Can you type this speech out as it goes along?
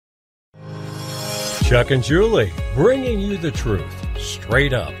Chuck and Julie, bringing you the truth,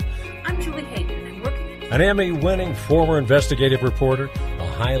 straight up. I'm Julie Hayden. I'm working An Emmy-winning former investigative reporter, a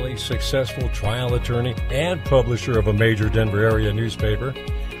highly successful trial attorney, and publisher of a major Denver area newspaper.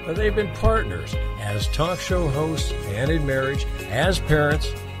 They've been partners as talk show hosts and in marriage, as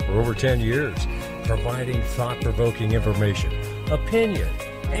parents for over 10 years, providing thought-provoking information, opinion,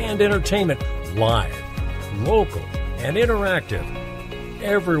 and entertainment live, local, and interactive.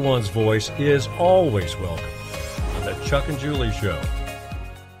 Everyone's voice is always welcome on the Chuck and Julie Show.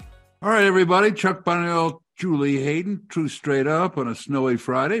 All right, everybody. Chuck Bonnell, Julie Hayden, True Straight Up on a snowy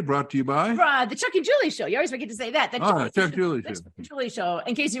Friday, brought to you by the Chuck and Julie Show. You always forget to say that. Chuck Julie Show. The Chuck and Julie Show,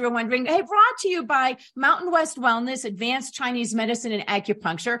 in case you were wondering. Hey, brought to you by Mountain West Wellness, Advanced Chinese Medicine and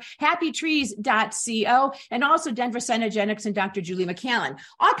Acupuncture, HappyTrees.co, and also Denver Senegenics and Dr. Julie McCallan.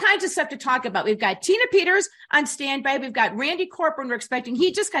 All kinds of stuff to talk about. We've got Tina Peters on standby. We've got Randy Corcoran. We're expecting.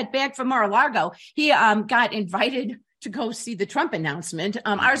 He just got back from Mar-a-Lago. He got invited to go see the Trump announcement.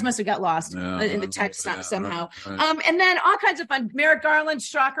 Ours must have got lost in the text somehow. Right. And then all kinds of fun. Merrick Garland,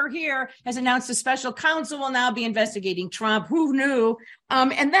 shocker here, has announced a special counsel will now be investigating Trump. Who knew?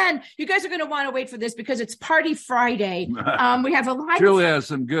 And then you guys are going to want to wait for this because it's Party Friday. We have a lot Julie has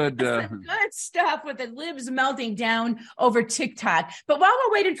some good stuff with the libs melting down over TikTok. But while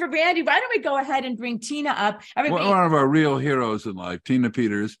we're waiting for Randy, why don't we go ahead and bring Tina up? One of our real heroes in life, Tina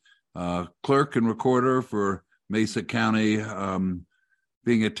Peters, clerk and recorder for Mesa County,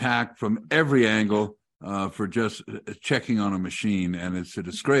 being attacked from every angle for just checking on a machine, and it's a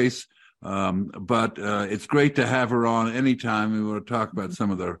disgrace. But it's great to have her on anytime. We want to talk about some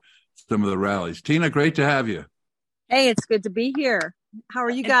of the rallies. Tina, great to have you. Hey, it's good to be here. How are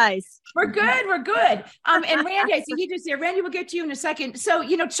you guys? We're good. And Randy, I see he just there. Randy, we'll get to you in a second. So,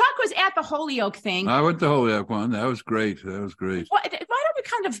 Chuck was at the Holyoke thing. I went to Holyoke one. That was great. Why don't we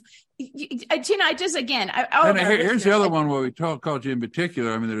kind of, Tina, here's the other one where we called you in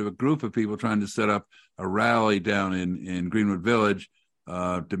particular. I mean, there was a group of people trying to set up a rally down in Greenwood Village,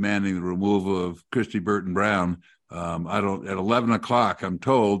 demanding the removal of Christy Burton Brown. At 11 o'clock, I'm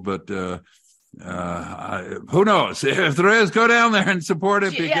told, but who knows? If there is, go down there and support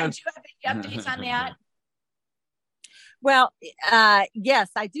it. Do you have any updates on that? Well,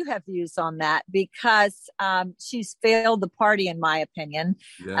 yes, I do have views on that because she's failed the party, in my opinion.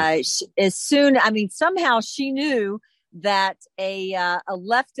 Yes. Somehow she knew that a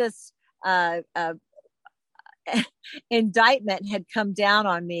leftist indictment had come down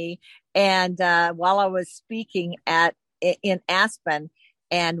on me, and while I was speaking in Aspen,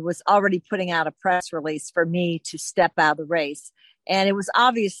 and was already putting out a press release for me to step out of the race. And it was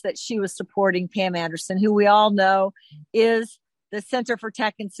obvious that she was supporting Pam Anderson, who we all know is the Center for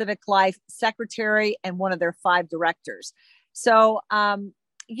Tech and Civic Life secretary and one of their 5 directors. So,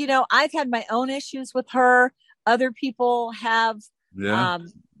 I've had my own issues with her. Other people have. Yeah,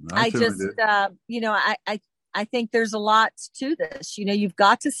 I think there's a lot to this. You've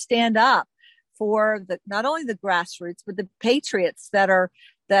got to stand up for not only the grassroots, but the patriots that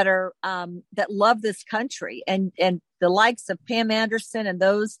love this country, and the likes of Pam Anderson and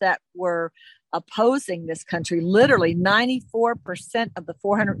those that were opposing this country. Literally 94% of the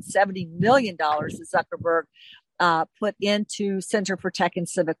 $470 million that Zuckerberg put into Center for Tech and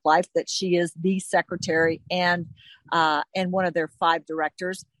Civic Life, that she is the secretary and one of their 5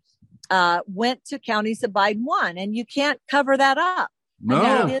 directors, went to counties that Biden won, and you can't cover that up.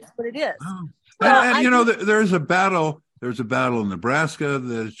 No, it is what it is. No. And there's a battle. There's a battle in Nebraska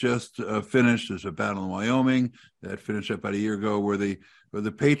that's just finished. There's a battle in Wyoming that finished up about a year ago, where the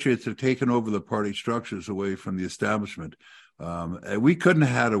Patriots have taken over the party structures away from the establishment. We couldn't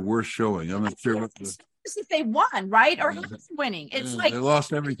have had a worse showing. I'm not sure what if they won, right, or winning. It's like they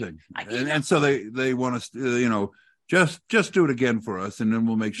lost everything, and so they want us, just do it again for us, and then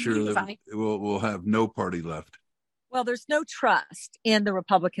we'll make sure that we'll have no party left. Well, there's no trust in the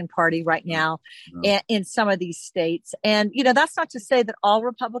Republican Party right now in some of these states. And, that's not to say that all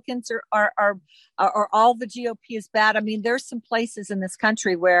Republicans are all the GOP is bad. I mean, there's some places in this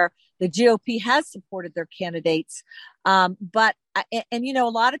country where the GOP has supported their candidates. But a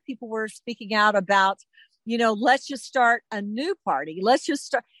lot of people were speaking out about, let's just start a new party. Let's just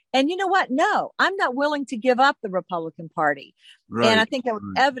start. And you know what? No, I'm not willing to give up the Republican Party. Right. And I think that was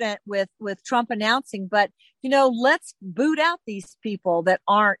evident with Trump announcing, but, let's boot out these people that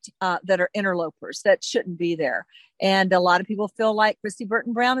aren't, that are interlopers, that shouldn't be there. And a lot of people feel like Christy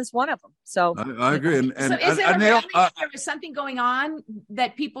Burton Brown is one of them. So I agree. And so is there something going on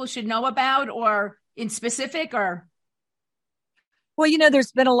that people should know about, or in specific, or? Well,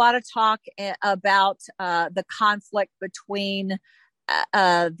 there's been a lot of talk about the conflict between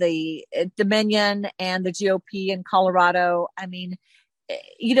the Dominion and the GOP in Colorado. I mean,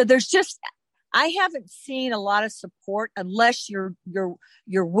 I haven't seen a lot of support unless you're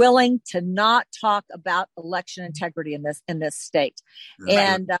willing to not talk about election integrity in this state. Right.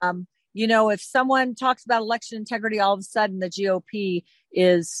 And if someone talks about election integrity, all of a sudden the GOP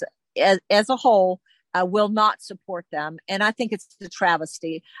is as a whole will not support them. And I think it's a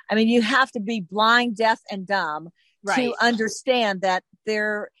travesty. I mean, you have to be blind, deaf, and dumb to understand that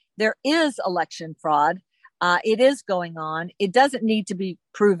there is election fraud. It is going on. It doesn't need to be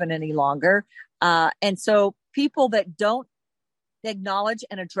proven any longer. And so people that don't acknowledge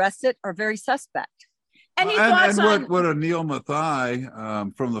and address it are very suspect. Any thoughts on what Anil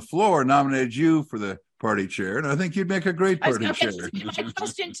Mathai from the floor nominated you for the party chair, and I think you'd make a great party chair. My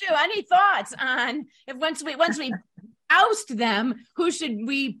question too. Any thoughts on if once we oust them, who should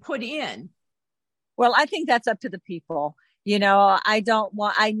we put in? Well, I think that's up to the people. I've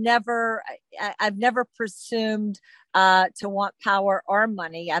never presumed to want power or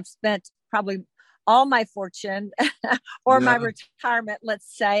money. I've spent probably all my fortune or my retirement,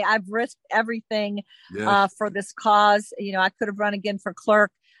 let's say. I've risked everything for this cause. I could have run again for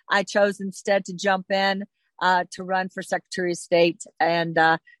clerk. I chose instead to jump in to run for Secretary of State and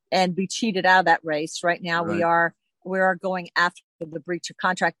be cheated out of that race. Right now, we are going after the breach of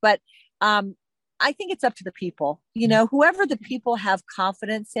contract. But I think it's up to the people. Whoever the people have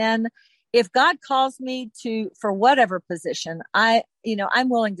confidence in. If God calls me for whatever position, I'm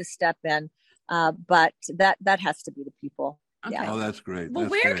willing to step in. But that has to be the people. Okay. Yeah. Oh, that's great. Well,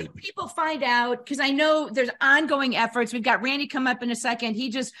 that's where great. can people find out? Because I know there's ongoing efforts. We've got Randy come up in a second. He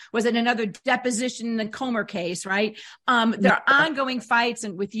just was in another deposition in the Comer case, right? There are ongoing fights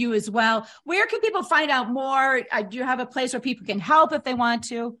and with you as well. Where can people find out more? Do you have a place where people can help if they want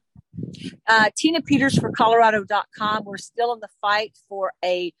to? TinaPetersForColorado.com. We're still in the fight for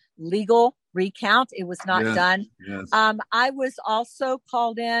a legal recount. It was not done. Yes. I was also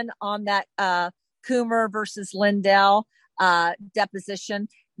called in on that Coomer versus Lindell deposition.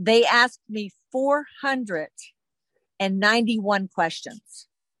 They asked me 491 questions.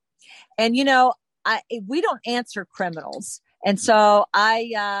 And, we don't answer criminals. And so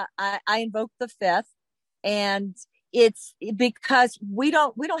I invoked the fifth, and it's because we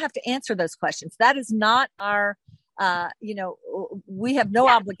don't have to answer those questions. That is not our, we have no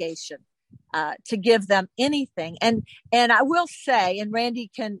obligation to give them anything. And I will say, and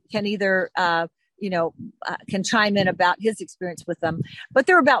Randy can either, can chime in about his experience with them, but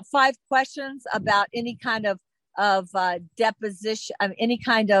there are about 5 questions about any kind of deposition, any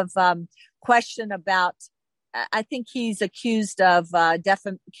kind of question about, I think he's accused of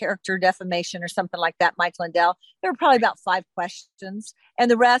character defamation or something like that, Mike Lindell. There were probably about 5 questions. And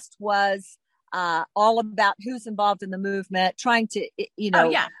the rest was all about who's involved in the movement, trying to, it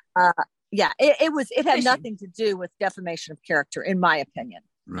had nothing to do with defamation of character, in my opinion.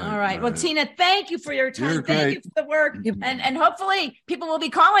 Right, all right. Well, Tina, thank you for your time. Thank you for the work. And hopefully people will be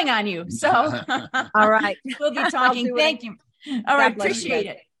calling on you. So, all right. We'll be talking. Thank you. All right. Appreciate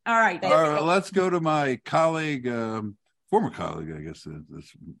it. All right. Let's go to my colleague, former colleague, I guess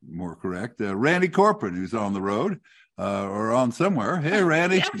that's more correct, Randy Corporan, who's on the road or on somewhere. Hey,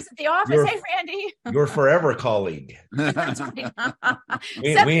 Randy. Yeah, I was at the office. Hey, Randy. Your forever colleague. we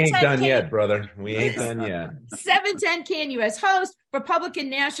ain't done yet, brother. We ain't done yet. 710 KNUS host, Republican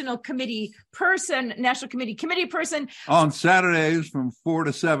National Committee person, committee person. On Saturdays from 4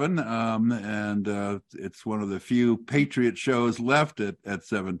 to 7. And it's one of the few Patriot shows left at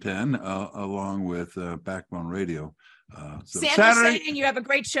 710, along with Backbone Radio. Saturday, saying you have a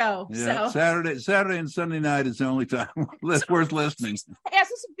great show. Yeah, so Saturday and Sunday night is the only time worth listening. Yes,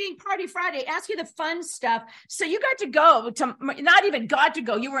 this is being Party Friday. Ask you the fun stuff. So you got to go to, not even got to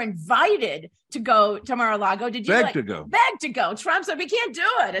go. You were invited to go to Mar-a-Lago. Did you beg to go? Beg to go. Trump said we can't do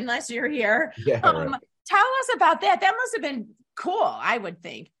it unless you're here. Yeah, right. Tell us about that. That must have been cool, I would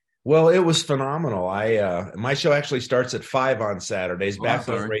think. Well, it was phenomenal. My show actually starts at 5 on Saturdays,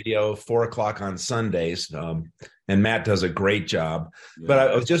 Backbone Radio, 4:00 on Sundays. And Matt does a great job. Yeah. But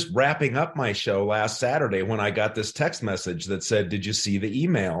I was just wrapping up my show last Saturday when I got this text message that said, "Did you see the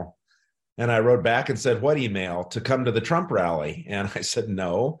email?" And I wrote back and said, "What email? To come to the Trump rally?" And I said,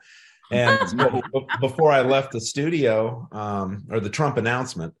 "No." And so before I left the studio, or the Trump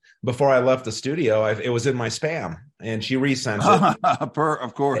announcement, before I left the studio, it was in my spam, and she resent it.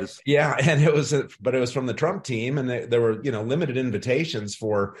 Of course. Yeah. And it was from the Trump team, and there were, limited invitations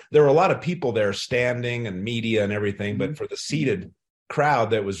there were a lot of people there standing and media and everything, but for the seated crowd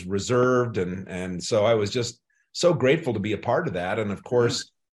that was reserved. And so I was just so grateful to be a part of that. And of course,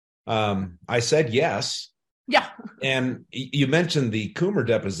 I said yes. Yeah. And you mentioned the Coomer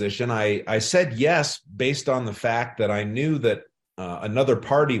deposition. I said yes based on the fact that I knew that another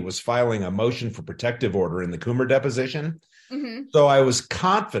party was filing a motion for protective order in the Coomer deposition. Mm-hmm. So I was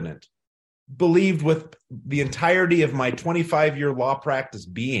confident, believed with the entirety of my 25-year law practice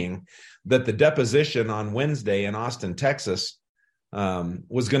being that the deposition on Wednesday in Austin, Texas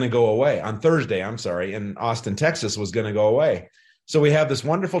was going to go away. On Thursday, in Austin, Texas was going to go away. So we have this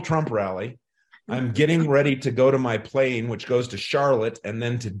wonderful Trump rally. I'm getting ready to go to my plane, which goes to Charlotte and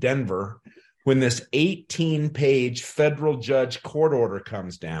then to Denver, when this 18-page federal judge court order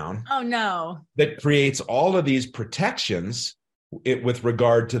comes down. Oh, no. That creates all of these protections with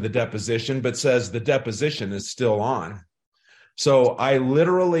regard to the deposition, but says the deposition is still on. So I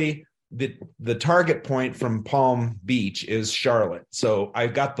literally, the target point from Palm Beach is Charlotte. So I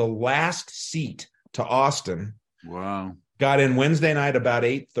got the last seat to Austin. Wow. Got in Wednesday night about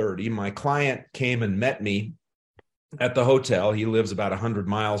 8:30. My client came and met me at the hotel. He lives about 100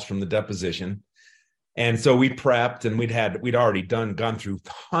 miles from the deposition. And so we prepped, and we'd already gone through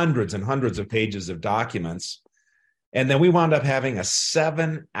hundreds and hundreds of pages of documents. And then we wound up having a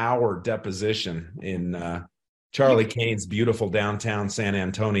 7-hour deposition in Charlie Kane's beautiful downtown San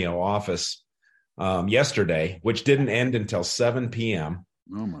Antonio office yesterday, which didn't end until 7 p.m.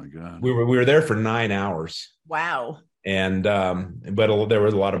 Oh my God. We were there for 9 hours. Wow. And but there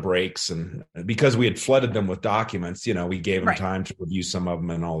was a lot of breaks, and because we had flooded them with documents, we gave them time to review some of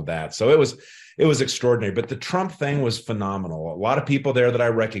them and all of that. So it was extraordinary. But the Trump thing was phenomenal. A lot of people there that I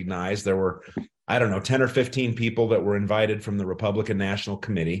recognized. There were, I don't know, 10 or 15 people that were invited from the Republican National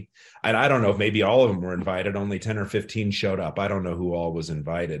Committee. And I don't know if maybe all of them were invited. Only 10 or 15 showed up. I don't know who all was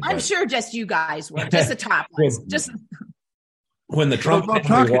invited. I'm sure just you guys were, just the top ones. Just when the Trump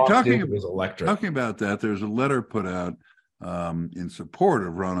talking was electric. Talking about that, there's a letter put out in support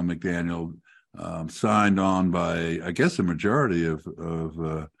of Ronald McDaniel, signed on by, I guess, a majority of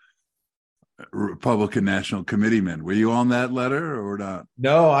Republican National Committeemen. Were you on that letter or not?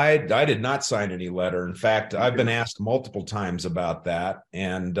 No, I did not sign any letter. In fact, I've been asked multiple times about that,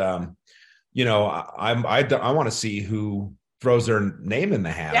 and I want to see who throws their name in the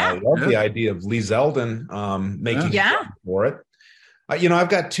hat. Yeah. I love the idea of Lee Zeldin making for it. I've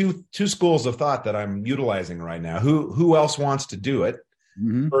got two schools of thought that I'm utilizing right now. Who else wants to do it?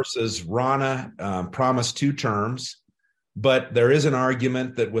 Mm-hmm. Versus Ronna promised 2 terms, but there is an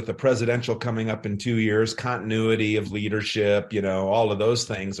argument that with the presidential coming up in 2 years, continuity of leadership, all of those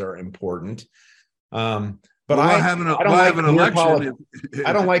things are important. But I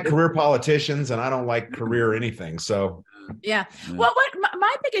don't like career politicians, and I don't like career anything. So yeah. Well, what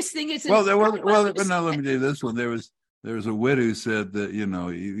my biggest thing is, but now let me do this one. There was a wit who said that,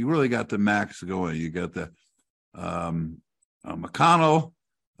 you really got the max going. You got the McConnell,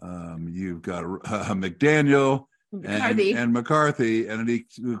 you've got McDaniel and McCarthy, and it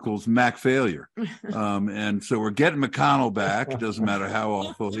equals Mac failure. And so we're getting McConnell back. It doesn't matter how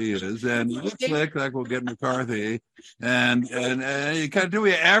awful he is. And it looks like we'll get McCarthy. And do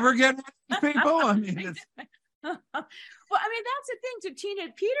we ever get people? I mean, well, I mean, that's the thing, to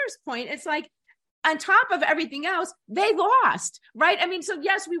Tina Peters' point. It's like, on top of everything else, they lost, right? I mean, so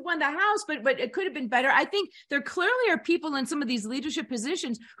yes, we won the House, but it could have been better. I think there clearly are people in some of these leadership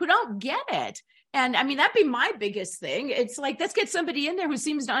positions who don't get it. And I mean, that'd be my biggest thing. It's like, let's get somebody in there who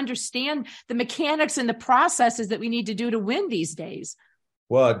seems to understand the mechanics and the processes that we need to do to win these days.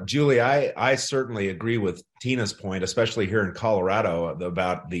 Well, Julie, I certainly agree with Tina's point, especially here in Colorado,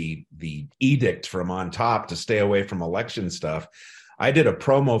 about the edict from on top to stay away from election stuff. I did a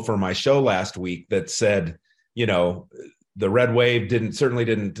promo for my show last week that said, the red wave certainly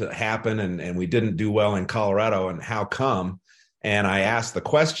didn't happen, and we didn't do well in Colorado, and how come? And I asked the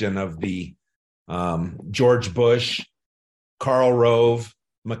question of the George Bush, Karl Rove,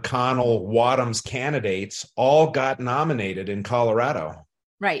 McConnell, Wadhams candidates all got nominated in Colorado.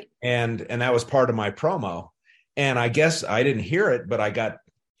 Right. And that was part of my promo. And I guess I didn't hear it, but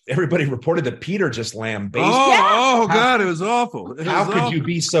everybody reported that Peter just lambasted. Oh God, it was awful. How could you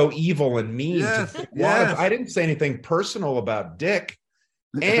be so evil and mean? Yes. I didn't say anything personal about Dick.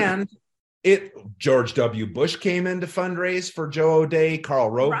 And George W. Bush came in to fundraise for Joe O'Dea.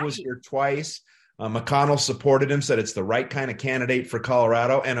 Karl Rove was here twice. McConnell supported him, said it's the right kind of candidate for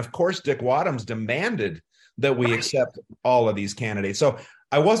Colorado. And of course, Dick Wadhams demanded that we accept all of these candidates. So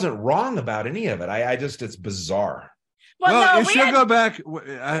I wasn't wrong about any of it. It's bizarre. Well, you should go back.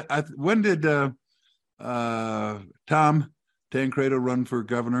 When did Tom Tancredo run for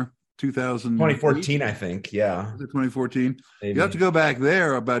governor? 2014, I think. Yeah. 2014. Maybe. You have to go back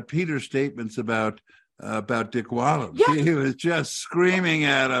there about Peter's statements about about Dick Wadham. Yeah. He was just screaming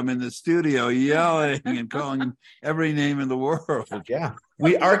at him in the studio, yelling and calling him every name in the world. Yeah.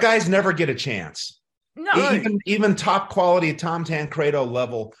 Our guys never get a chance. No. Even top quality Tom Tancredo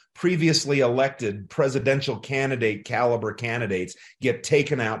level, previously elected presidential candidate caliber candidates get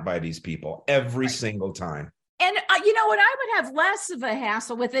taken out by these people every single time. And you know what? I would have less of a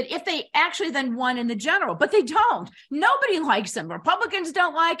hassle with it if they actually then won in the general, but they don't. Nobody likes them. Republicans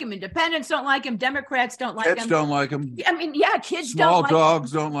don't like him. Independents don't like him. Democrats don't like him. Kids don't like him. I mean, yeah, kids don't like him. Small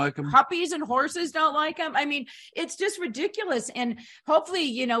dogs don't like him. Puppies and horses don't like him. I mean, it's just ridiculous. And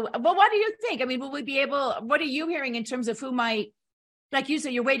hopefully, well, what do you think? I mean, will we be able, what are you hearing in terms of who might, like you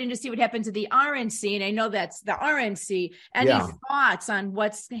said, you're waiting to see what happens at the RNC, and I know that's the RNC. Any thoughts on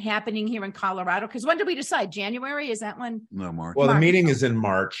what's happening here in Colorado? Because when do we decide? January? Is that when? No, March. Well, the meeting is in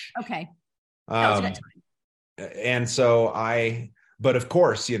March. Okay. And so but of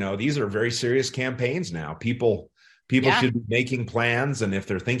course, these are very serious campaigns now. People should be making plans, and if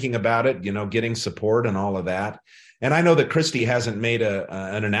they're thinking about it, getting support and all of that. And I know that Christie hasn't made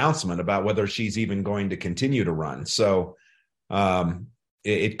an announcement about whether she's even going to continue to run. So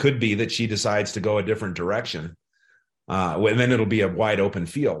it could be that she decides to go a different direction. And then it'll be a wide open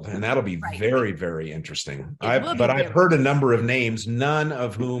field, and that'll be very, very interesting. I've heard a number of names, none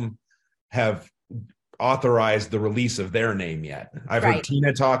of whom have authorized the release of their name yet. I've heard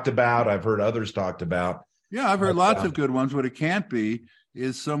Tina talked about, I've heard others talked about. Yeah, I've heard lots of good ones. What it can't be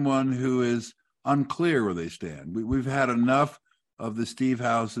is someone who is unclear where they stand. We've had enough of the Steve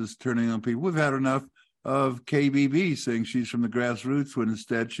Houses turning on people. We've had enough of KBB saying she's from the grassroots when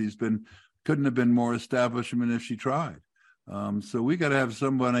instead couldn't have been more establishment if she tried. So we got to have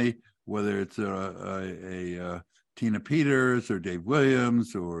somebody, whether it's a Tina Peters or Dave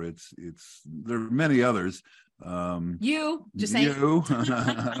Williams, or there are many others. You just saying.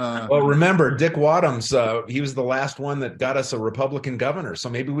 Well, remember Dick Wadham's. He was the last one that got us a Republican governor, so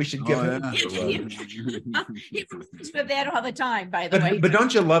maybe we should give him. He said that all the time, by the way. But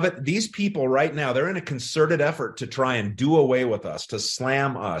don't you love it? These people right now, they're in a concerted effort to try and do away with us, to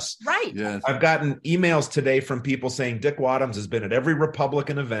slam us. Right. Yes. I've gotten emails today from people saying Dick Wadhams has been at every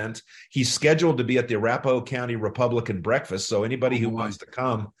Republican event. He's scheduled to be at the Arapahoe County Republican breakfast. So anybody who wants to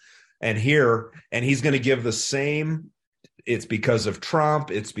come and hear, and he's going to give the same, it's because of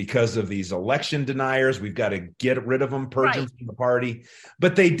Trump, it's because of these election deniers, we've got to get rid of them, purge them from the party.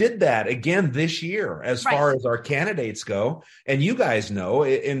 But they did that again this year as far as our candidates go. And you guys know,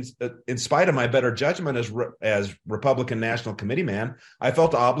 in spite of my better judgment as Republican National Committee man, I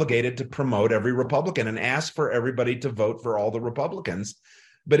felt obligated to promote every Republican and ask for everybody to vote for all the Republicans.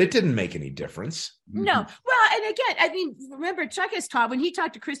 But it didn't make any difference. No. Well, and again, I mean, remember Chuck has taught, when he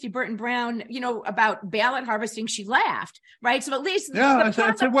talked to Christy Burton Brown, about ballot harvesting, she laughed, right? So at least. Yeah, I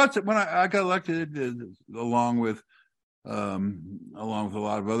said, what's it? When I got elected, along with a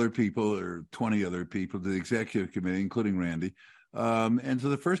lot of other people, or 20 other people, to the executive committee, including Randy. And so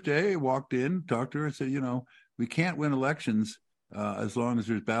the first day I walked in, talked to her and said, we can't win elections as long as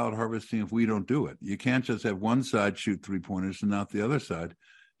there's ballot harvesting if we don't do it. You can't just have one side shoot three-pointers and not the other side.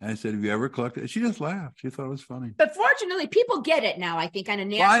 And I said, have you ever collected? She just laughed. She thought it was funny. But fortunately, people get it now, I think, on a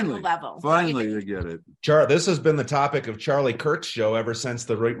national level. Finally, they get it. This has been the topic of Charlie Kirk's show ever since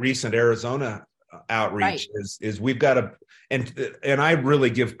the recent Arizona outreach. Is we've got to, and I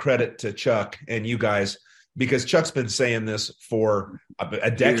really give credit to Chuck and you guys, because Chuck's been saying this for a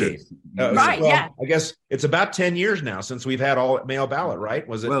decade. I guess it's about 10 years now since we've had all mail ballot, right?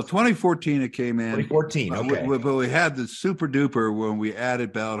 Was it? Well, 2014 it came in. 2014, okay. But we had the super duper when we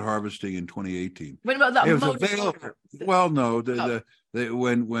added ballot harvesting in 2018. What about it was available. Well, no,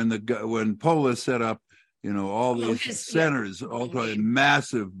 when Polis set up, all these centers, all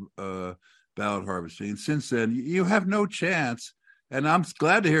massive ballot harvesting. And since then, you have no chance. And I'm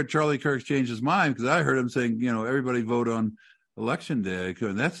glad to hear Charlie Kirk change his mind, because I heard him saying, everybody vote on election day.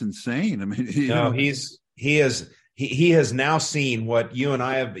 And that's insane. I mean, he has now seen what you and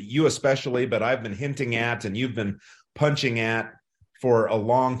I have, you especially, but I've been hinting at, and you've been punching at for a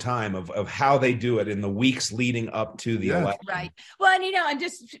long time of how they do it in the weeks leading up to the election. Right. Well, and and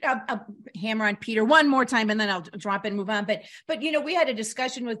just hammer on Peter one more time, and then I'll drop in and move on. But we had a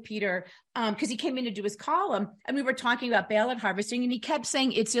discussion with Peter because he came in to do his column, and we were talking about ballot harvesting, and he kept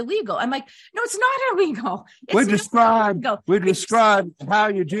saying it's illegal. I'm like, no, it's not illegal. We described how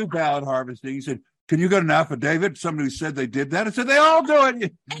you do ballot harvesting. He said, can you get an affidavit? Somebody who said they did that. I said, they all do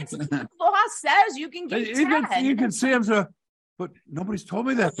it. The law says you can get you can see him. So, but nobody's told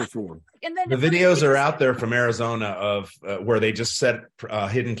me that before. And then the videos are out there from Arizona of where they just set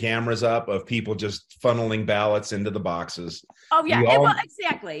hidden cameras up of people just funneling ballots into the boxes. Oh, yeah.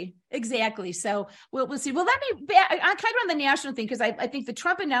 Exactly. Exactly. So we'll see. Well, let me back. I'm kind of on the national thing because I think the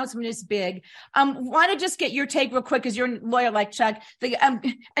Trump announcement is big. Want to just get your take real quick because you're a lawyer like Chuck.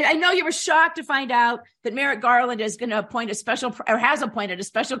 I know you were shocked to find out that Merrick Garland is going to appoint has appointed a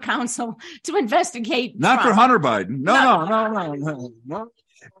special counsel to investigate. Not Trump. for Hunter Biden. No.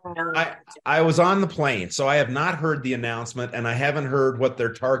 I was on the plane, so I have not heard the announcement, and I haven't heard what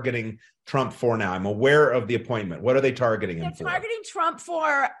they're targeting Trump for now. I'm aware of the appointment. What are they targeting him for? They're targeting Trump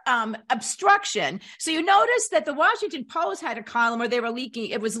for obstruction. So you notice that the Washington Post had a column where they were leaking.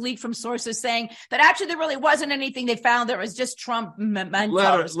 It was leaked from sources saying that actually there really wasn't anything they found. There was just Trump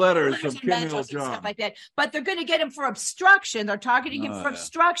letters from Kim Il-jung, stuff like that. But they're going to get him for obstruction. They're targeting him for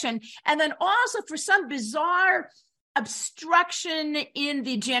obstruction, and then also for some bizarre obstruction in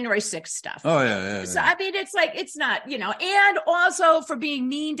the January 6th stuff. Oh yeah. So I mean, it's like, it's not, and also for being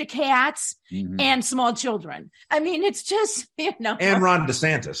mean to cats and small children. I mean, it's just, And Ron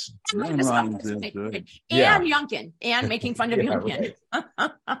DeSantis. And Youngkin, and making fun of Youngkin.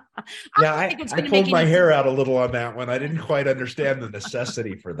 Right. I pulled my hair out a little on that one. I didn't quite understand the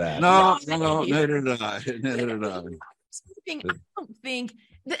necessity for that. No, neither did I. I don't think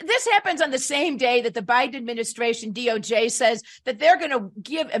this happens on the same day that the Biden administration, DOJ, says that they're going to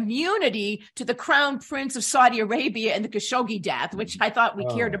give immunity to the Crown Prince of Saudi Arabia and the Khashoggi death, which I thought we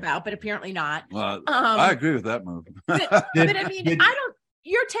cared about, but apparently not. Well, I agree with that move. but I mean,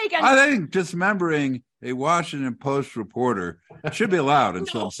 your take on... I think dismembering a Washington Post reporter should be allowed in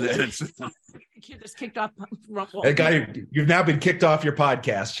some sense. You just kicked off. Hey, guy, you've now been kicked off your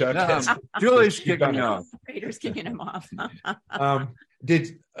podcast, Chuck. No, Julie's kicking me off. Raiders kicking him off.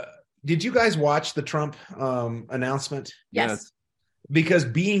 Did you guys watch the Trump announcement? Yes. Because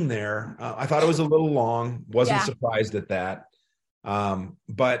being there, I thought it was a little long. Wasn't surprised at that.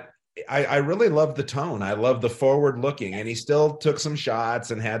 But I really loved the tone. I love the forward looking, and he still took some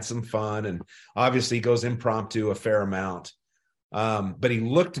shots and had some fun, and obviously goes impromptu a fair amount. But he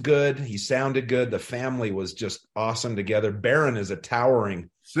looked good. He sounded good. The family was just awesome together. Barron is a towering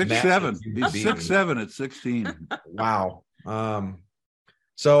 6'7". He's 6'7" at 16. Wow.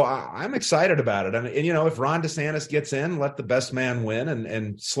 So I'm excited about it. And if Ron DeSantis gets in, let the best man win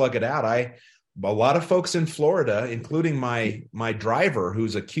and slug it out. A lot of folks in Florida, including my driver,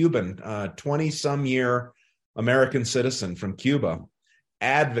 who's a Cuban, 20-some year American citizen from Cuba,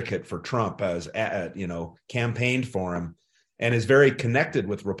 advocate for Trump, as campaigned for him, and is very connected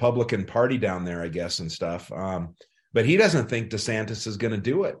with Republican Party down there, I guess, and stuff. But he doesn't think DeSantis is going to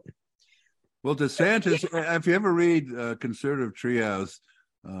do it. Well, DeSantis, if you ever read Conservative Trios,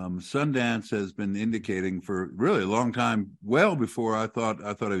 Sundance has been indicating for really a long time, well before I thought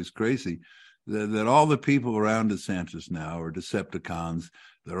he was crazy, that all the people around DeSantis now are Decepticons.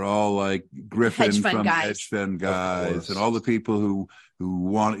 They're all like Griffin from hedge fund guys, and all the people who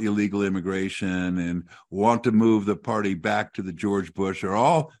want illegal immigration and want to move the party back to the George Bush are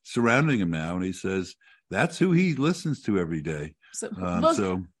all surrounding him now. And he says that's who he listens to every day. But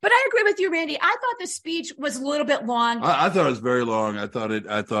I agree with you, Randy. I thought the speech was a little bit long. I thought it was very long. I thought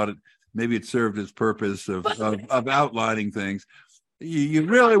it maybe it served its purpose of outlining things. You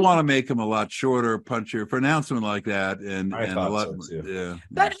really want to make him a lot shorter, punchier for an announcement like that, and a lot. So yeah.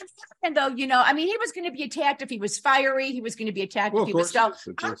 But though, he was going to be attacked if he was fiery. He was going to be attacked if he was dull.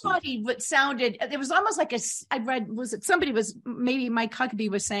 I thought he sounded. It was almost like maybe Mike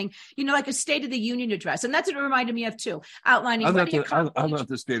Huckabee was saying, like a State of the Union address, and that's what it reminded me of too. Outlining. I thought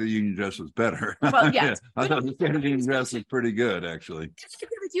the State of the Union address was better. Well, yes, I thought the State of the Union address was pretty good, actually. I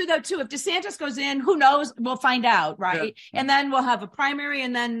agree with you though too. If DeSantis goes in, who knows? We'll find out, right? Yeah. And then we'll have a primary,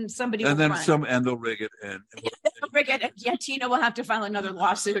 and then somebody will run. And they'll rig it, and they'll rig it. Yeah, Tina will have to file another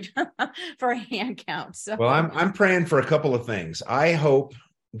lawsuit for a hand count. So, well, I'm praying for a couple of things. I hope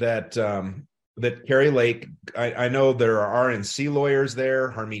that that Carrie Lake. I know there are RNC lawyers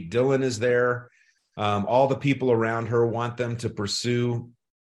there. Harmeet Dillon is there. All the people around her want them to pursue,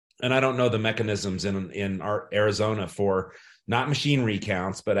 and I don't know the mechanisms in our Arizona for not machine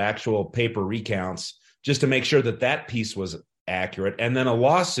recounts, but actual paper recounts, just to make sure that piece was accurate, and then a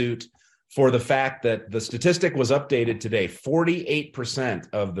lawsuit for the fact that the statistic was updated today.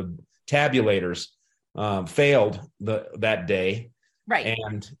 48% of the tabulators failed that day, right?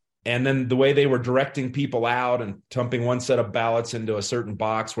 And then the way they were directing people out and dumping one set of ballots into a certain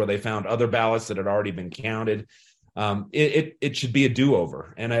box where they found other ballots that had already been counted. It should be a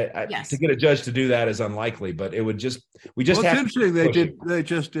do-over, and to get a judge to do that is unlikely. But it would it's interesting. They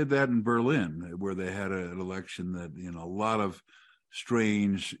just did that in Berlin, where they had an election that a lot of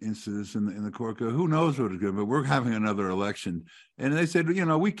strange incidents in the court. Who knows what it's going to be? But we're having another election, and they said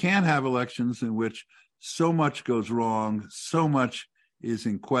we can't have elections in which so much goes wrong, so much is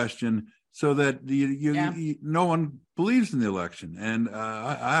in question, so that no one believes in the election. And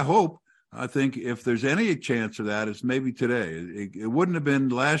I think if there's any chance of that, it's maybe today. It wouldn't have been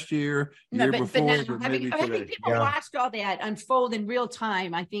last year, before, but maybe today. Having people watched all that unfold in real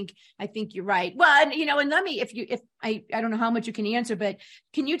time, I think you're right. Well, and let me, I don't know how much you can answer, but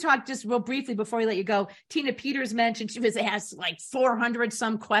can you talk just real briefly before we let you go? Tina Peters mentioned she was asked like 400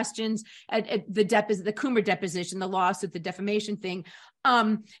 some questions at the Coomer deposition, the lawsuit, the defamation thing.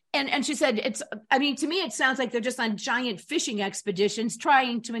 And she said, to me, it sounds like they're just on giant fishing expeditions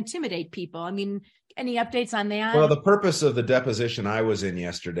trying to intimidate people. I mean, any updates on that? Well, the purpose of the deposition I was in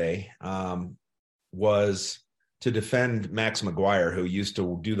yesterday was to defend Max McGuire, who used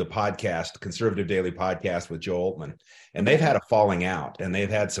to do the podcast, Conservative Daily Podcast with Joe Altman. And they've had a falling out, and they've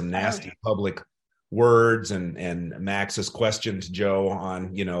had some nasty public words, and Max has questioned Joe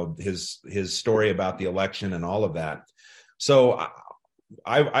on, his story about the election and all of that. So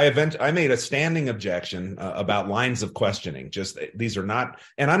I made a standing objection about lines of questioning. Just these are not,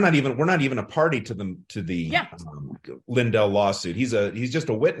 and we're not even a party to the Lindell lawsuit. He's just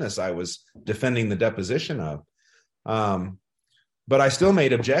a witness I was defending the deposition of. But I still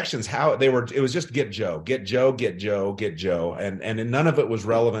made objections. It was just get Joe, and none of it was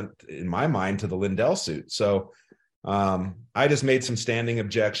relevant in my mind to the Lindell suit. So I just made some standing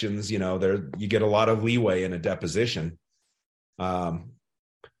objections. You get a lot of leeway in a deposition.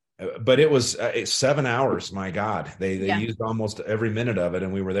 But it was 7 hours. My God, they used almost every minute of it,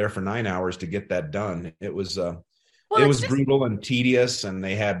 and we were there for 9 hours to get that done. It was brutal and tedious, and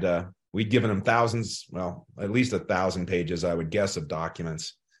they had we'd given them thousands, at least 1,000 pages, I would guess, of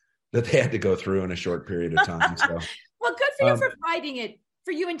documents that they had to go through in a short period of time. So, well, good for you for fighting it.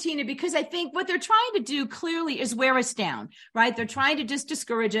 For you and Tina, because I think what they're trying to do clearly is wear us down, right? They're trying to just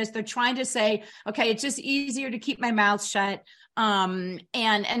discourage us. They're trying to say, okay, it's just easier to keep my mouth shut.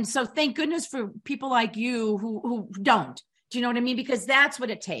 And so thank goodness for people like you who don't. Do you know what I mean? Because that's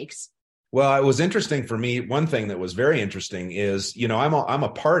what it takes. Well, it was interesting for me. One thing that was very interesting is, I'm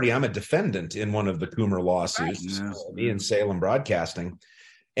a defendant in one of the Coomer lawsuits, me and Salem Broadcasting.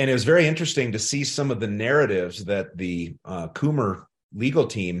 And it was very interesting to see some of the narratives that the Coomer legal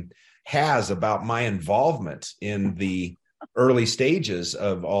team has about my involvement in the early stages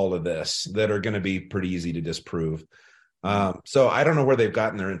of all of this that are going to be pretty easy to disprove. So I don't know where they've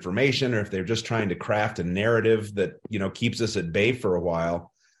gotten their information, or if they're just trying to craft a narrative that, keeps us at bay for a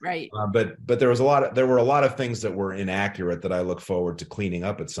while. Right. But there were a lot of things that were inaccurate that I look forward to cleaning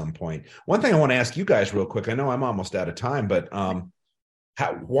up at some point. One thing I want to ask you guys real quick, I know I'm almost out of time, but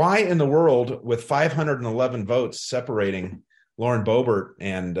why in the world, with 511 votes separating Lauren Boebert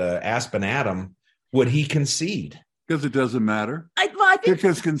and Aspen Adam, would he concede? Because it doesn't matter. I think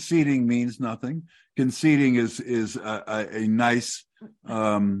because conceding means nothing. Conceding is a nice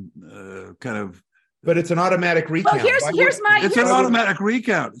kind of. But it's an automatic recount. Well, it's an automatic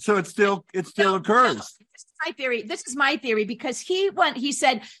recount, so it still occurs. This is my theory, because he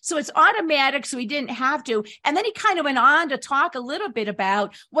said, so it's automatic, so he didn't have to. And then he kind of went on to talk a little bit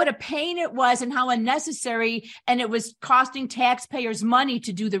about what a pain it was and how unnecessary, and it was costing taxpayers money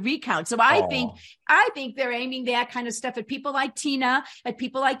to do the recount. So I think they're aiming that kind of stuff at people like Tina, at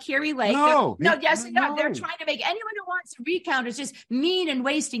people like Carrie Lake. No. They're trying to make anyone who wants a recount is just mean and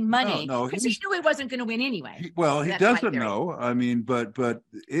wasting money, because he knew he wasn't going to win anyway. He doesn't know. I mean, but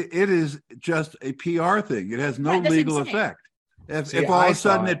it is just a PR thing. It has no legal effect. If all of a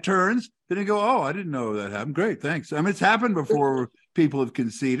sudden it turns, then you go, "Oh, I didn't know that happened. Great, thanks." I mean, it's happened before. People have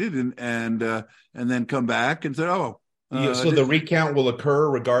conceded and then come back and said, "Oh." So the recount will occur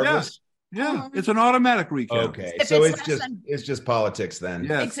regardless. Yeah, it's an automatic recount. Okay, so it's just politics then.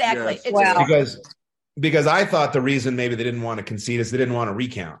 Yes, exactly. Yes. Because I thought the reason maybe they didn't want to concede is they didn't want to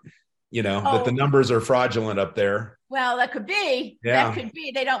recount. That the numbers are fraudulent up there. Well, that could be. Yeah. That could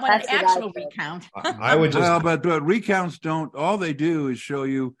be. They don't want an actual recount. I would just. But recounts don't. All they do is show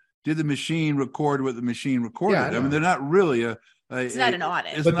you, did the machine record what the machine recorded? Yeah, I mean, they're not really it's not an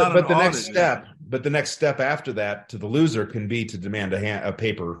audit. But the next step after that to the loser can be to demand a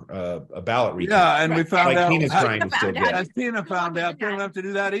paper a ballot recount. Yeah, and we found out. Tina's trying to still get. As Tina found out, they don't have to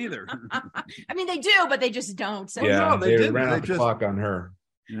do that either. I mean, they do, but they just don't. So they ran out the clock on her.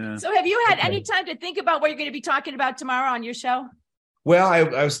 Yeah. So have you had any time to think about what you're going to be talking about tomorrow on your show? Well,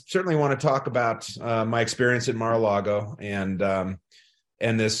 I certainly want to talk about my experience at Mar-a-Lago and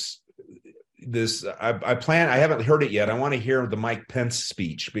this I plan. I haven't heard it yet. I want to hear the Mike Pence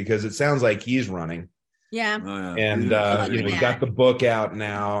speech because it sounds like he's running. Yeah. And he's got the book out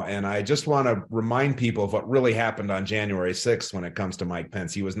now, and I just want to remind people of what really happened on January 6th when it comes to Mike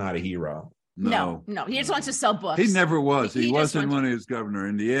Pence. He was not a hero. No. He just wants to sell books. He never was. He wasn't wants... when he was governor of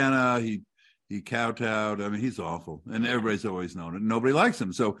Indiana. He kowtowed. I mean, he's awful, and everybody's always known it. Nobody likes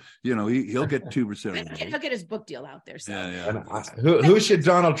him, so he'll get 2%. He'll get his book deal out there. So. Yeah. Who should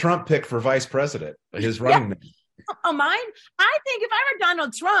Donald Trump pick for vice president? His running mate. Oh, mine? I think if I were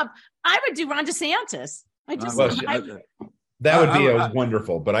Donald Trump, I would do Ron DeSantis. That would be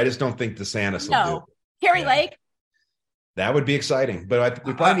wonderful, but I just don't think DeSantis will do it. Carrie Lake? That would be exciting, but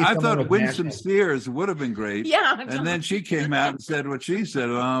we probably need I thought Winston Sears would have been great. Yeah. And then she came out and said what she said.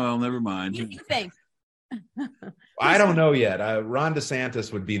 Oh, well, never mind. What do you think? I don't know yet. Ron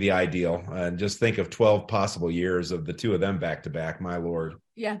DeSantis would be the ideal. Just think of 12 possible years of the two of them back to back. My Lord.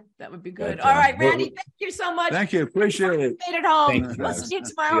 Yeah, that would be good. All right, Randy, thank you so much. Thank you. Appreciate it. Stay at home. We'll see you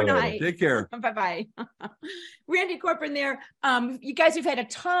tomorrow night. Take care. Bye-bye. Randy Corcoran there. You guys, we've had a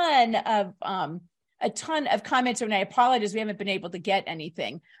ton of comments, and I apologize we haven't been able to get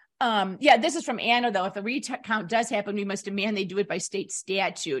anything. This is from Anna, though. If the recount does happen, we must demand they do it by state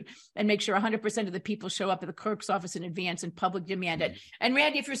statute and make sure 100% of the people show up at the clerk's office in advance and public demand it. And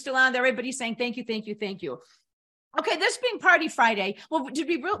Randy, if you're still on there, everybody's saying thank you, thank you, thank you. Okay, this being Party Friday, well, did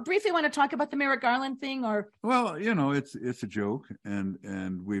we briefly want to talk about the Merrick Garland thing, or? Well, it's a joke,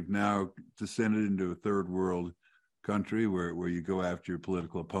 and we've now descended into a third world country where you go after your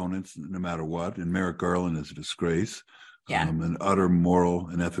political opponents no matter what, and Merrick Garland is a disgrace, an utter moral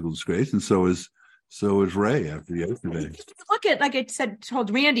and ethical disgrace, and so is Ray after yesterday. Look at, like I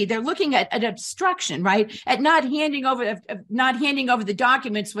told Randy, they're looking at obstruction, right? At not handing over the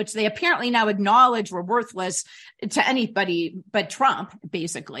documents, which they apparently now acknowledge were worthless to anybody but Trump,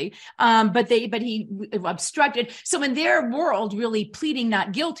 basically. But he obstructed. So in their world, really pleading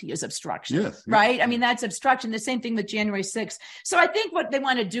not guilty is obstruction, yes. Right? I mean, that's obstruction. The same thing with January 6th. So I think what they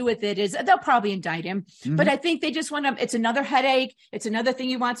want to do with it is they'll probably indict him, but I think they just want to. It's another headache. It's another thing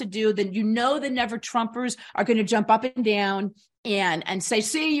he wants to do. Then the never Trumpers are going to jump up and down and say,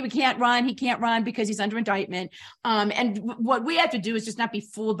 see, he can't run because he's under indictment. And what we have to do is just not be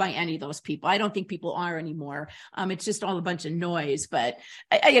fooled by any of those people. I don't think people are anymore. It's just all a bunch of noise, but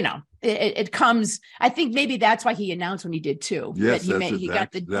it comes. I think maybe that's why he announced when he did too. Yes, he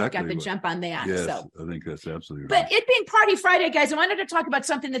got the jump on that. Yes, so I think that's absolutely right. But it being Party Friday, guys, I wanted to talk about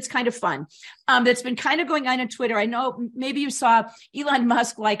something that's kind of fun. That's been kind of going on Twitter. I know maybe you saw Elon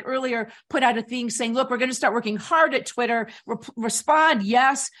Musk earlier put out a thing saying, look, we're going to start working hard at Twitter. Respond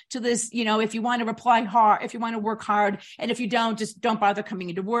yes to this, if you want to reply hard, if you want to work hard, and if you don't, just don't bother coming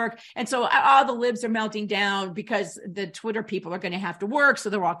into work. And so all the libs are melting down because the Twitter people are going to have to work, so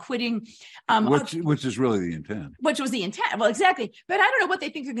they're all quitting. Which is really the intent. Which was the intent. Well, exactly. But I don't know what they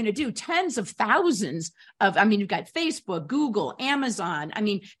think they're going to do. Tens of thousands you've got Facebook, Google, Amazon.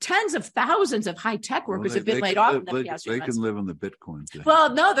 Tens of thousands of high tech workers have been laid off. They can live on the Bitcoin thing.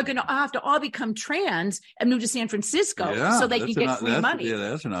 Well, no, they're going to have to all become trans and move to San Francisco so they can get free money. Yeah,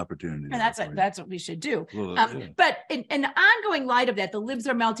 that's an opportunity. And that's what we should do. But in the ongoing light of that, the libs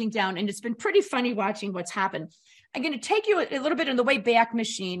are melting down, and it's been pretty funny watching what's happened. I'm going to take you a little bit in the way back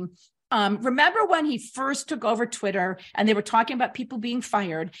machine. Remember when he first took over Twitter and they were talking about people being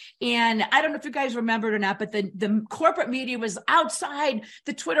fired? And I don't know if you guys remember it or not, but the corporate media was outside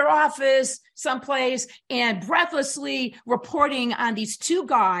the Twitter office someplace and breathlessly reporting on these two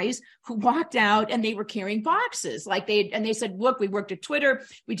guys who walked out and they were carrying boxes. They said, look, we worked at Twitter.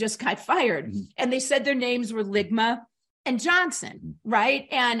 We just got fired. Mm-hmm. And they said their names were Ligma and Johnson, right?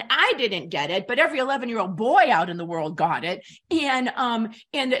 And I didn't get it, but every 11-year-old boy out in the world got it. And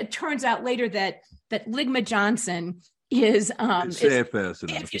it turns out later that Ligma Johnson is say it fast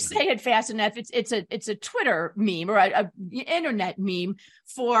enough. If you say it fast enough, it's a Twitter meme or a internet meme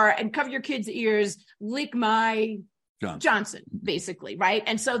and cover your kids' ears, Ligma Johnson, basically, right?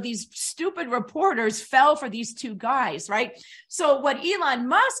 And so these stupid reporters fell for these two guys, right? So what Elon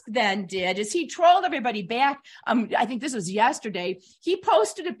Musk then did is he trolled everybody back. I think this was yesterday. He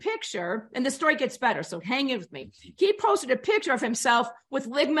posted a picture, and the story gets better, so hang in with me. He posted a picture of himself with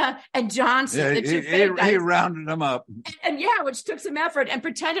Ligma and Johnson, the two fake guys. He rounded them up. And which took some effort, and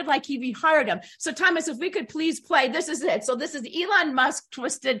pretended like he rehired them. So Thomas, if we could please play, this is it. So this is Elon Musk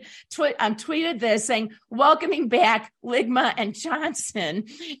tweeted this saying, welcoming back Ligma and Johnson.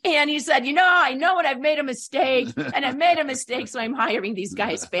 And he said, I know what I've made a mistake, and I've made a mistake, so I'm hiring these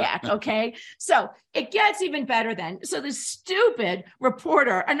guys back. Okay. So it gets even better then. So this stupid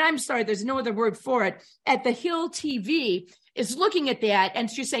reporter, and I'm sorry, there's no other word for it, at the Hill TV is looking at that,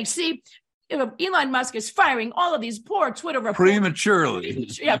 and she's saying, see, Elon Musk is firing all of these poor Twitter reporters. Prematurely.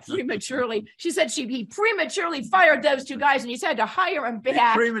 Yeah, prematurely. She said he prematurely fired those two guys, and he's had to hire them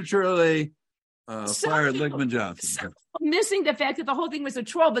back. Prematurely fired Ligman Johnson. So missing the fact that the whole thing was a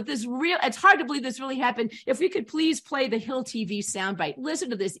troll, but it's hard to believe this really happened. If we could please play the Hill TV soundbite. Listen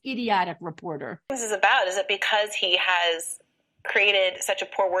to this idiotic reporter. This is about, is it because he has created such a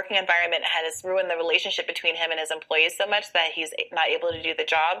poor working environment, has ruined the relationship between him and his employees so much that he's not able to do the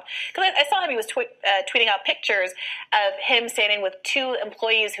job? Because I saw him, he was tweeting out pictures of him standing with two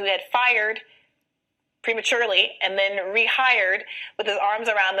employees who had fired prematurely and then rehired with his arms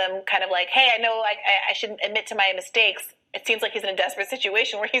around them, kind of like, hey, I know I should admit to my mistakes. It seems like he's in a desperate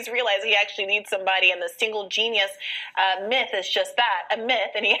situation where he's realized he actually needs somebody, and the single genius myth is just that, a myth,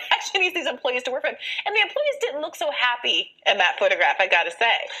 and he actually needs these employees to work for him. And the employees didn't look so happy in that photograph, I gotta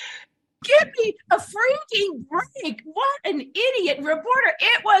say. Give me a freaking break. What an idiot reporter.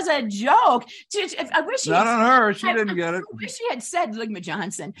 It was a joke. I wish not on her. She didn't get it. I wish she had said Ligma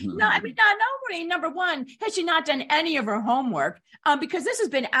Johnson. No, I mean, nobody, number one, has she not done any of her homework? Because this has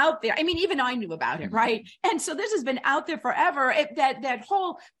been out there. I mean, even I knew about it, right? And so this has been out there forever. That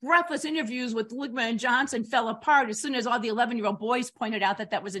whole breathless interviews with Ligma and Johnson fell apart as soon as all the 11-year-old boys pointed out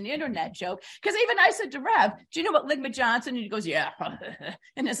that was an internet joke. Because even I said to Rev, do you know what Ligma Johnson? And he goes, yeah.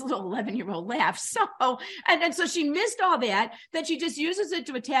 And this little 11-year-old laugh. So, and so she missed all that. Then she just uses it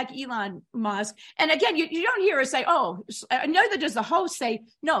to attack Elon Musk. And again, you don't hear her say, oh, neither does the host say,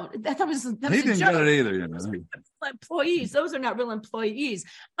 no, that was he didn't get it either. You know. Employees, those are not real employees.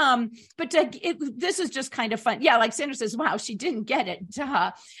 But this is just kind of fun. Yeah, like Sandra says, wow, she didn't get it.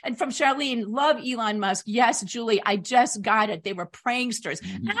 Duh. And from Charlene, love Elon Musk. Yes, Julie, I just got it. They were pranksters.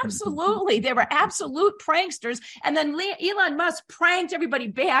 Absolutely. They were absolute pranksters. And then Elon Musk pranked everybody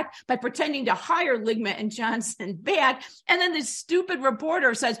back by pretending to hire Ligma and Johnson back. And then this stupid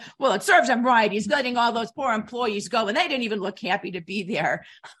reporter says, well, it serves him right. He's letting all those poor employees go. And they didn't even look happy to be there.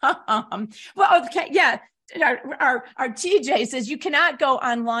 Well, okay, yeah. Our TJ says you cannot go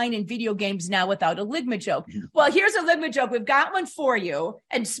online in video games now without a Ligma joke. Well, here's a Ligma joke. We've got one for you,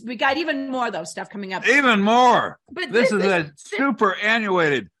 and we got even more of those stuff coming up. Even more. But this is a super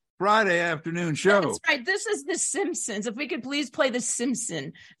annuated Friday afternoon show. That's right. This is The Simpsons. If we could please play The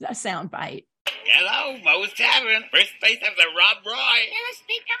Simpson soundbite. Hello, Moe's Tavern. First base of the Rob Roy. Let us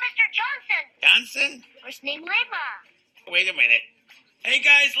speak to Mr. Johnson. Johnson? First name Ligma. Wait a minute. Hey,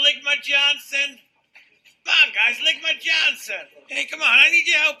 guys, Ligma Johnson. Come on, guys, Ligma Johnson. Hey, come on, I need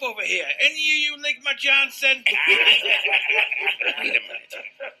your help over here. And you Ligma Johnson. Wait a minute.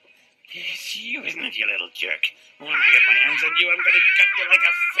 It's you, isn't it, you little jerk? When I get my hands on you, I'm going to cut you like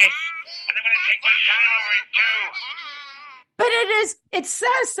a fish. And I'm going to take my time over it, too. But it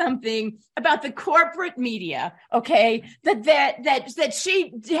says something about the corporate media, okay, that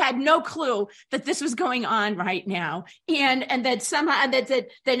she had no clue that this was going on right now, and that somehow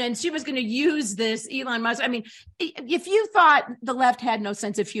and she was going to use this Elon Musk. I mean, if you thought the left had no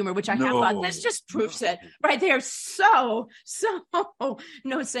sense of humor, which I have thought, this just proves it right there. So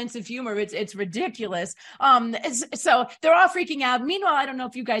no sense of humor. It's ridiculous. So they're all freaking out. Meanwhile, I don't know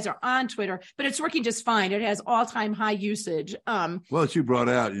if you guys are on Twitter, but it's working just fine. It has all-time high usage. Well, as you brought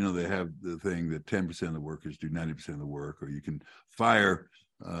out, they have the thing that 10% of the workers do 90% of the work, or you can fire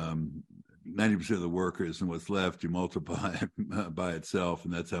 90% of the workers, and what's left you multiply by itself,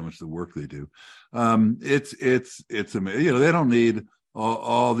 and that's how much the work they do. It's amazing. They don't need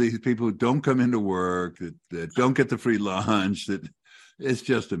all these people who don't come into work, that don't get the free lunch, that. It's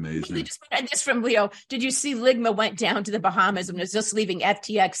just amazing. And this from Leo. Did you see Ligma went down to the Bahamas and was just leaving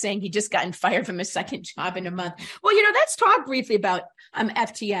FTX, saying he just gotten fired from his second job in a month? Well, let's talk briefly about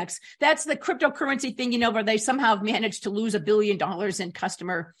FTX. That's the cryptocurrency thing, where they somehow managed to lose $1 billion in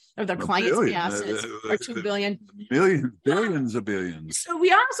customer or their clients' assets, or $2 billion. Billions of billions. So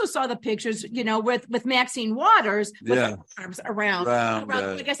we also saw the pictures, with Maxine Waters with her arms around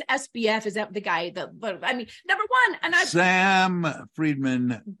I guess SBF, is that the guy? Number one, and Sam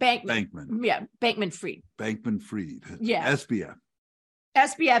Friedman Bankman. Yeah, Bankman-Fried. Bankman-Fried. Yeah.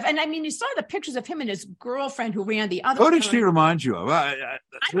 SBF. And you saw the pictures of him and his girlfriend who ran the other. What did she remind you of?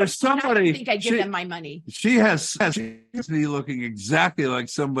 There's somebody. I think I'd give them my money. She has me looking exactly like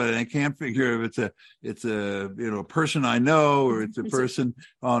somebody. I can't figure if it's a person I know, or it's a person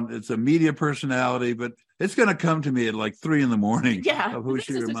it's a media personality, but it's going to come to me at like 3 a.m. of who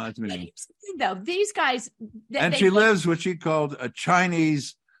she reminds me of. Though these guys, she lives what she called a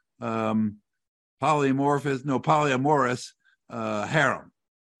Chinese polyamorous harem.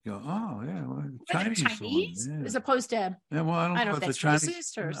 You go, oh yeah, well, Chinese yeah. as opposed to yeah. Well, I don't know if that's Chinese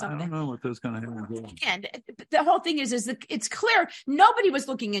racist or something. I don't know what those kind of things. And the whole thing is that it's clear nobody was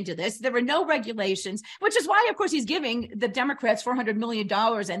looking into this. There were no regulations, which is why, of course, he's giving the Democrats $400 million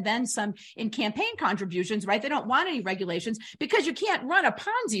and then some in campaign contributions, right? They don't want any regulations because you can't run a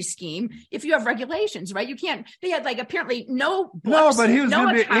Ponzi scheme if you have regulations, right? You can't. They had like apparently no books, no, but he was no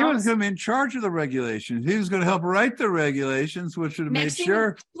going to be in charge of the regulations. He was going to help write the regulations, which would have made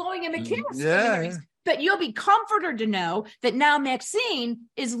sure. Blowing him a kiss. Yeah. But you'll be comforted to know that now Maxine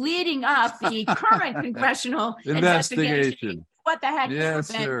is leading up the current congressional investigation. What the heck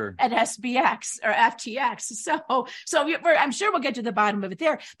happened at SBX or FTX? So I'm sure we'll get to the bottom of it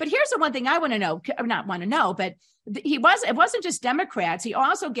there. But here's the one thing I want to know, or not want to know, but it wasn't just Democrats. He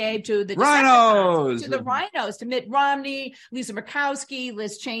also gave to the rhinos, to Mitt Romney, Lisa Murkowski,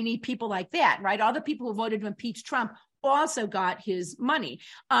 Liz Cheney, people like that, right? All the people who voted to impeach Trump also got his money.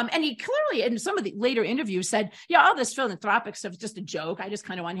 And he clearly, in some of the later interviews, said, yeah, all this philanthropic stuff is just a joke. I just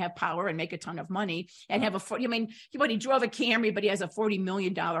kind of want to have power and make a ton of money and have he drove a Camry, but he has a $40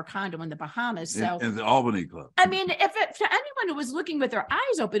 million condo in the Bahamas. So in the Albany Club. I mean, to anyone who was looking with their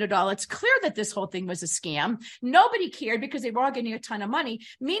eyes open at all, it's clear that this whole thing was a scam. Nobody cared because they were all getting a ton of money.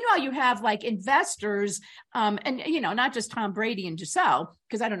 Meanwhile, you have like investors, and not just Tom Brady and Giselle,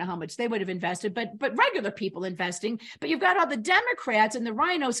 because I don't know how much they would have invested, but regular people investing. But you've got all the Democrats and the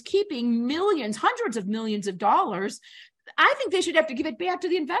rhinos keeping millions, hundreds of millions of dollars. I think they should have to give it back to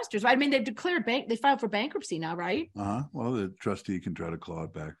the investors. I mean, they've declared they filed for bankruptcy now, right? Well, the trustee can try to claw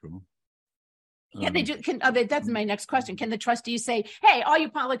it back from them. Yeah, they do. That's my next question. Can the trustees say, "Hey, all you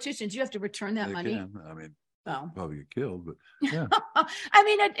politicians, you have to return that money"? Can. I mean, probably get killed, but yeah. I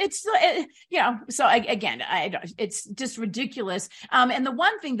mean, it's just ridiculous. And the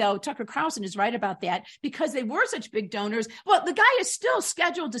one thing, though, Tucker Carlson is right about that because they were such big donors. Well, the guy is still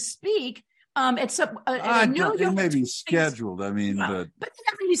scheduled to speak. It's it may be scheduled. I mean, but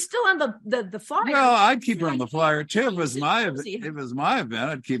he's still on the flyer. No, I'd keep him on the flyer too. If it was my event,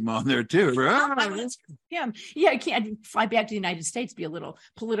 I'd keep him on there too. Yeah, I can't fly back to the United States. Be a little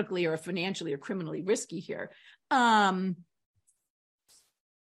politically or financially or criminally risky here.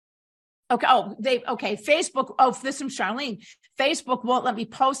 Facebook. Oh, this from Charlene. Facebook won't let me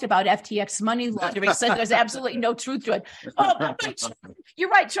post about FTX money laundering. So there's absolutely no truth to it. Oh, you're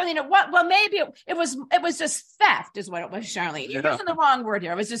right, Charlene. Well, maybe it was just theft, is what it was, Charlene. You're using the wrong word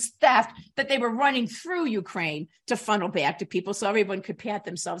here. It was just theft that they were running through Ukraine to funnel back to people, so everyone could pat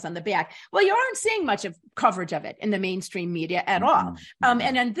themselves on the back. Well, you aren't seeing much of coverage of it in the mainstream media at all.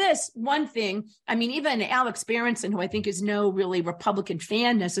 And on this one thing, I mean, even Alex Berenson, who I think is no really Republican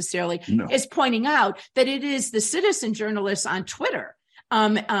fan necessarily, is pointing out that it is the citizen journalists on Twitter,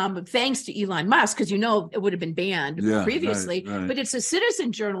 thanks to Elon Musk, because it would have been banned previously, right. But it's the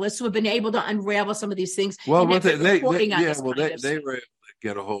citizen journalists who have been able to unravel some of these things. Well, they were able to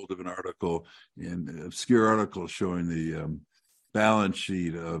get a hold of an article, an obscure article showing the balance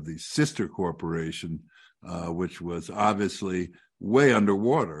sheet of the sister corporation, which was obviously way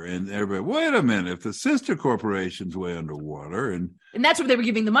underwater, and everybody, wait a minute, if the sister corporation's way underwater, and that's where they were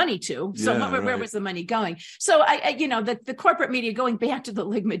giving the money to. So where was the money going? So the corporate media, going back to the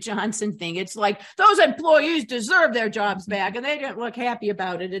Ligma Johnson thing, it's like those employees deserve their jobs back, and they didn't look happy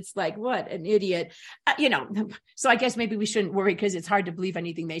about it. It's like, what an idiot, So I guess maybe we shouldn't worry because it's hard to believe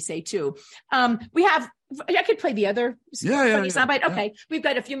anything they say too. I could play the other soundbite. Okay, we've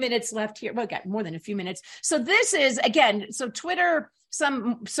got a few minutes left here. Well, we've got more than a few minutes. So this is, again, Twitter,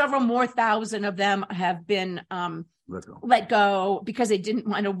 several more thousand of them have been let go because they didn't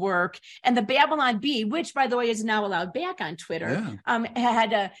want to work. And the Babylon Bee, which, by the way, is now allowed back on Twitter,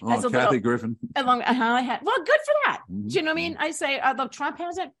 has Kathy Griffin. Good for that. Mm-hmm. Do you know what I mean? I say, although Trump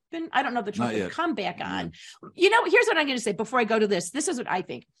hasn't been, I don't know that Trump will come back on. Here's what I'm going to say before I go to this. This is what I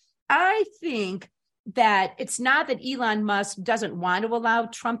think. I think that it's not that Elon Musk doesn't want to allow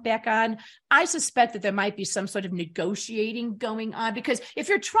Trump back on. I suspect that there might be some sort of negotiating going on, because if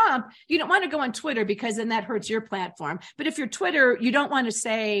you're Trump, you don't want to go on Twitter because then that hurts your platform. But if you're Twitter, you don't want to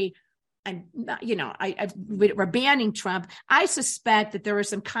say, we're banning Trump. I suspect that there are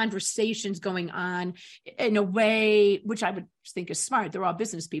some conversations going on in a way which I would think is smart. They're all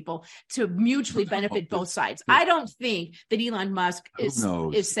business people, to mutually benefit both sides. I don't think that Elon Musk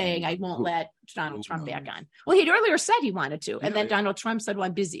is saying, I won't let Donald Trump back on. Well, he'd earlier said he wanted to, and then Donald Trump said, well,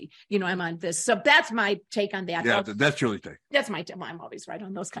 I'm busy. I'm on this. So that's my take on that. Yeah, that's your take. That's my take. Well, I'm always right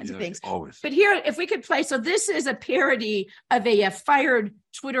on those kinds of things. Always. But here, if we could play. So this is a parody of a fired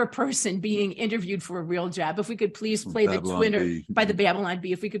Twitter person being interviewed for a real job. If we could please play the Twitter by the Babylon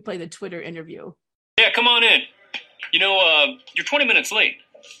Bee. If we could play the Twitter interview. Yeah, come on in. You're 20 minutes late.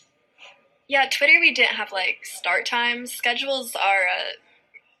 Yeah, Twitter, we didn't have like start times. Schedules are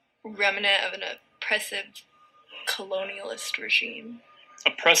a remnant of an oppressive colonialist regime.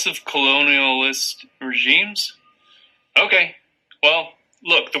 Oppressive colonialist regimes? Okay. Well,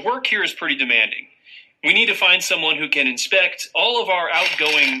 look, the work here is pretty demanding. We need to find someone who can inspect all of our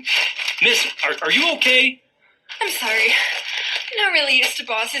outgoing... Miss, are you okay? I'm sorry. I'm not really used to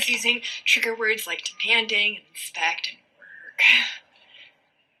bosses using trigger words like demanding and inspect and work.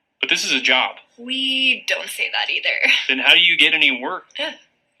 But this is a job. We don't say that either. Then how do you get any work? So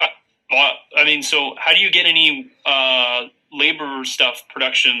how do you get any labor stuff,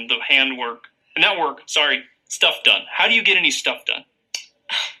 production, the handwork, not work, sorry, stuff done? How do you get any stuff done?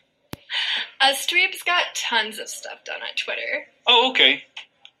 Streeb's got tons of stuff done on Twitter. Oh, okay.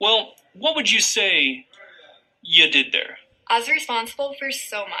 Well, what would you say you did there? I was responsible for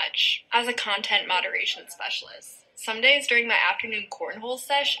so much as a content moderation specialist. Some days during my afternoon cornhole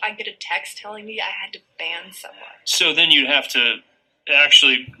sesh, I'd get a text telling me I had to ban someone. So then you'd have to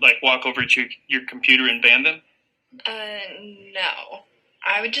actually, walk over to your computer and ban them? No.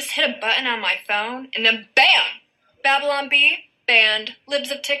 I would just hit a button on my phone, and then bam! Babylon Bee, banned. Libs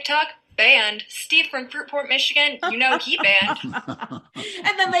of TikTok, banned. Steve from Fruitport, Michigan, he banned.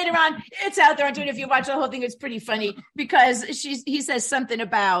 And then later on, it's out there on Twitter. If you watch the whole thing, it's pretty funny because he says something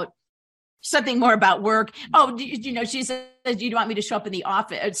more about work. Oh, she says, do you want me to show up in the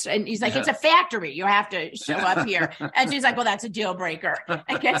office? And he's like, it's a factory. You have to show up here. And she's like, well, that's a deal breaker.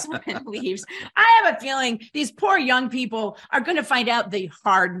 And gets up and leaves. I have a feeling these poor young people are going to find out the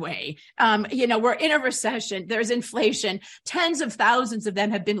hard way. We're in a recession. There's inflation. Tens of thousands of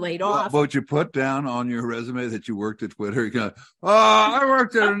them have been laid off. Would you put down on your resume that you worked at Twitter? You go, I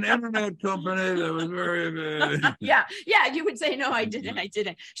worked at an internet company that was very big. Yeah, you would say, no, I didn't.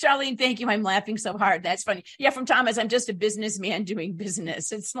 Charlene, thank you. I'm laughing so hard. That's funny. Yeah, from Thomas, I'm just a businessman doing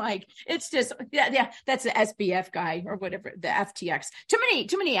business. It's just that's the SBF guy or whatever, the FTX.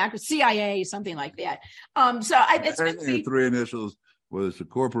 Too many actors, CIA, something like that. Three initials, whether it's a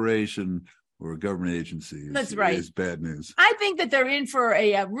corporation or a government agency. That's right. It's bad news. I think that they're in for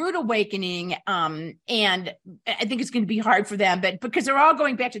a rude awakening, and I think it's going to be hard for them, but because they're all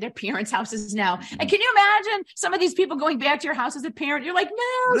going back to their parents' houses now. And can you imagine some of these people going back to your house as a parent? You're like,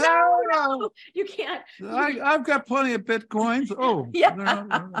 no, you can't. I've got plenty of Bitcoins. Oh, yeah,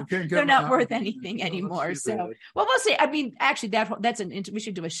 they're not worth anything anymore. So, well, we'll see. I mean, actually, we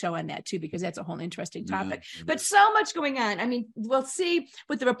should do a show on that too, because that's a whole interesting topic. Yeah. But so much going on. I mean, we'll see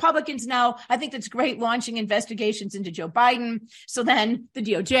with the Republicans now. I think that's great, launching investigations into Joe Biden. So then the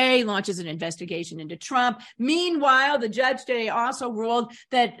DOJ launches an investigation into Trump. Meanwhile, the judge today also ruled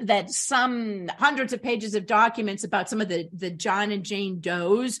that some hundreds of pages of documents about some of the John and Jane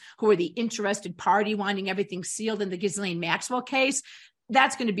Does, who are the interested party wanting everything sealed in the Ghislaine Maxwell case,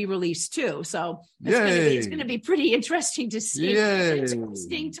 that's going to be released too. So it's going to be pretty interesting to see. It's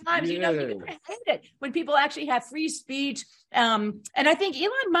interesting times. You hate it when people actually have free speech. And I think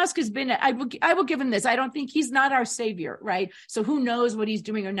Elon Musk has been, I will give him this. I don't think he's not our savior, right? So who knows what he's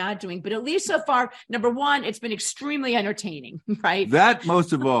doing or not doing, but at least so far, number one, it's been extremely entertaining, right? That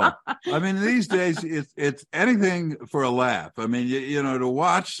most of all. I mean, these days it's anything for a laugh. I mean, to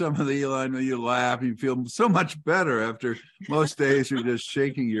watch some of the Elon, you laugh, you feel so much better after most days you're just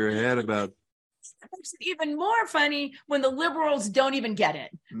shaking your head about. It's even more funny when the liberals don't even get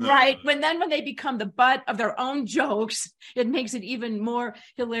it, right? When they become the butt of their own jokes, it makes it even more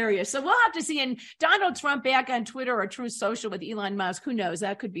hilarious. So we'll have to see. And Donald Trump back on Twitter or Truth Social with Elon Musk, who knows?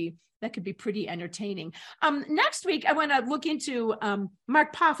 That could be pretty entertaining. Next week, I want to look into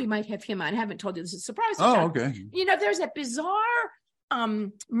Mark Poff. We might have him on. I haven't told you this is a surprise. Oh, okay. There's a bizarre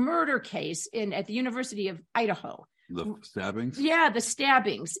murder case at the University of Idaho. The stabbings? Yeah, the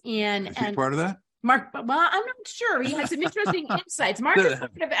stabbings. Is he part of that? Mark, well, I'm not sure. He had some interesting insights. Mark is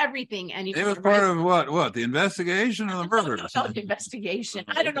part of everything. And he was part of what? The investigation or the murder? The investigation.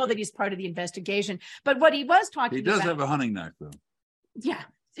 I don't know that he's part of the investigation, but what he was talking about. He does have a hunting knife, though. Yeah.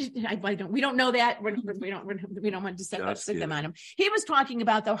 We don't know that. We don't want to set them on him. He was talking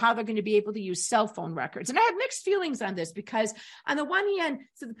about, though, how they're going to be able to use cell phone records. And I have mixed feelings on this because on the one hand,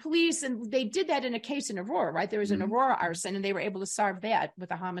 so the police, and they did that in a case in Aurora, right? There was an Aurora arson and they were able to solve that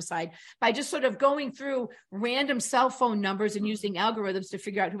with a homicide by just sort of going through random cell phone numbers and using algorithms to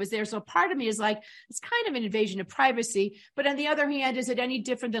figure out who was there. So part of me is like, it's kind of an invasion of privacy. But on the other hand, is it any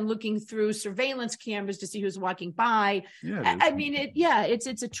different than looking through surveillance cameras to see who's walking by? Yeah, I mean,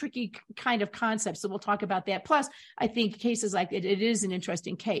 it's a tricky kind of concept. So we'll talk about that. Plus, I think cases like it is an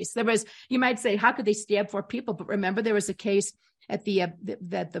interesting case. You might say, how could they stab 4 people? But remember, there was a case at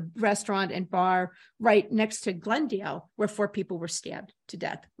the restaurant and bar right next to Glendale, where 4 people were stabbed to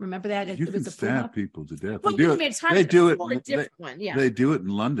death. Remember that? You can stab people to death. Well, they do it. Yeah. They do it in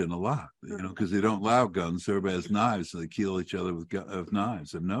London a lot, because they don't allow guns. So everybody has knives, so they kill each other with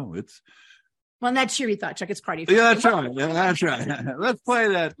knives. And no, it's. Well, that's cheery thought, Chuck. It's party. Yeah, that's right. Yeah, that's right. Let's play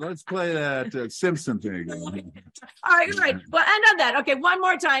that Simpson thing. All right. Well, end on that. Okay, one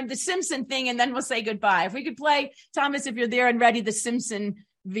more time, the Simpson thing, and then we'll say goodbye. If we could play, Thomas, if you're there and ready, the Simpson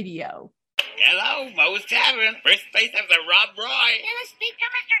video. Hello, Moe's Tavern. First base of the Rob Roy. Let us speak to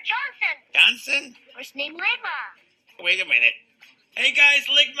Mr. Johnson. Johnson? First name Ligma. Wait a minute. Hey, guys,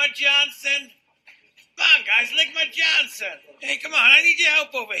 Ligma Johnson. Come on, guys, Ligma Johnson. Hey, come on, I need your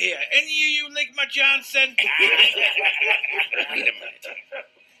help over here. Any of you Ligma Johnson? Wait a minute.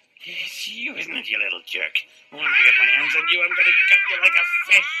 It's you, isn't it, you little jerk? When I get my hands on you, I'm going to cut you like a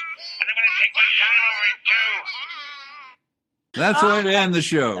fish. And I'm going to take my time over it, too. That's the way to end the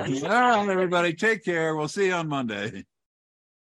show. All right, everybody, take care. We'll see you on Monday.